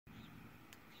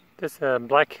This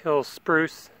Black Hills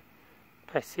Spruce,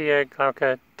 Picea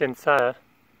glauca densata,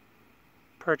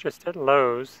 purchased at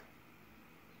Lowe's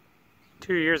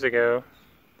 2 years ago.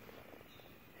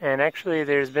 And actually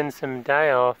there's been some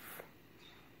die-off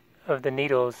of the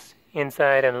needles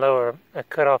inside and lower. I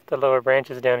cut off the lower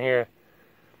branches down here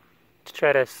to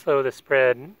try to slow the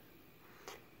spread.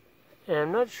 And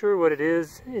I'm not sure what it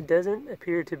is. It doesn't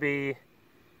appear to be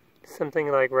something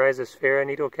like Rhizosphaera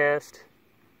needle cast.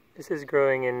 This is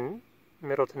growing in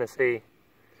Middle Tennessee.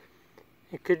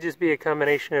 It could just be a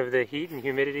combination of the heat and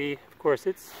humidity. Of course,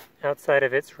 it's outside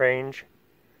of its range.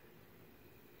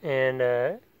 And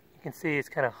you can see it's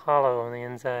kind of hollow on the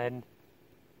inside.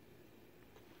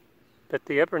 But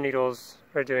the upper needles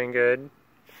are doing good.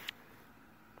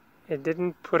 It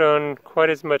didn't put on quite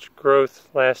as much growth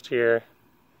last year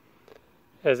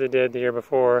as it did the year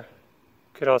before.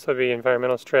 Could also be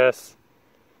environmental stress.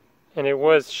 And it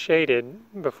was shaded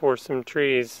before some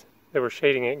trees that were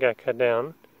shading it got cut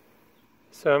down.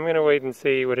 So I'm going to wait and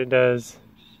see what it does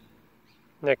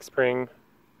next spring.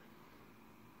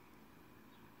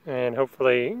 And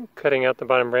hopefully cutting out the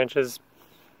bottom branches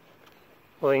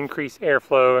will increase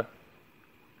airflow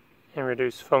and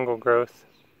reduce fungal growth.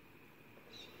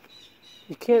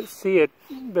 You can't see it,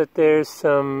 but there's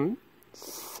some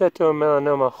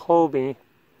Setomelanoma holby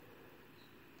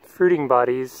fruiting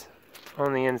bodies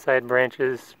on the inside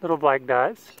branches, little black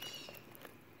dots.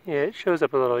 Yeah, it shows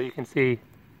up a little. You can see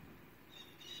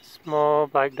small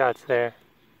black dots there.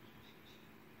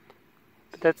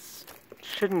 But that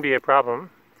shouldn't be a problem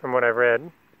from what I've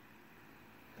read.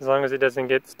 As long as it doesn't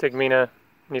get stigmina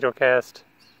needle cast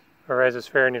or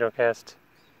Rhizosphaera needle cast,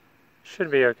 should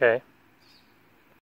be okay.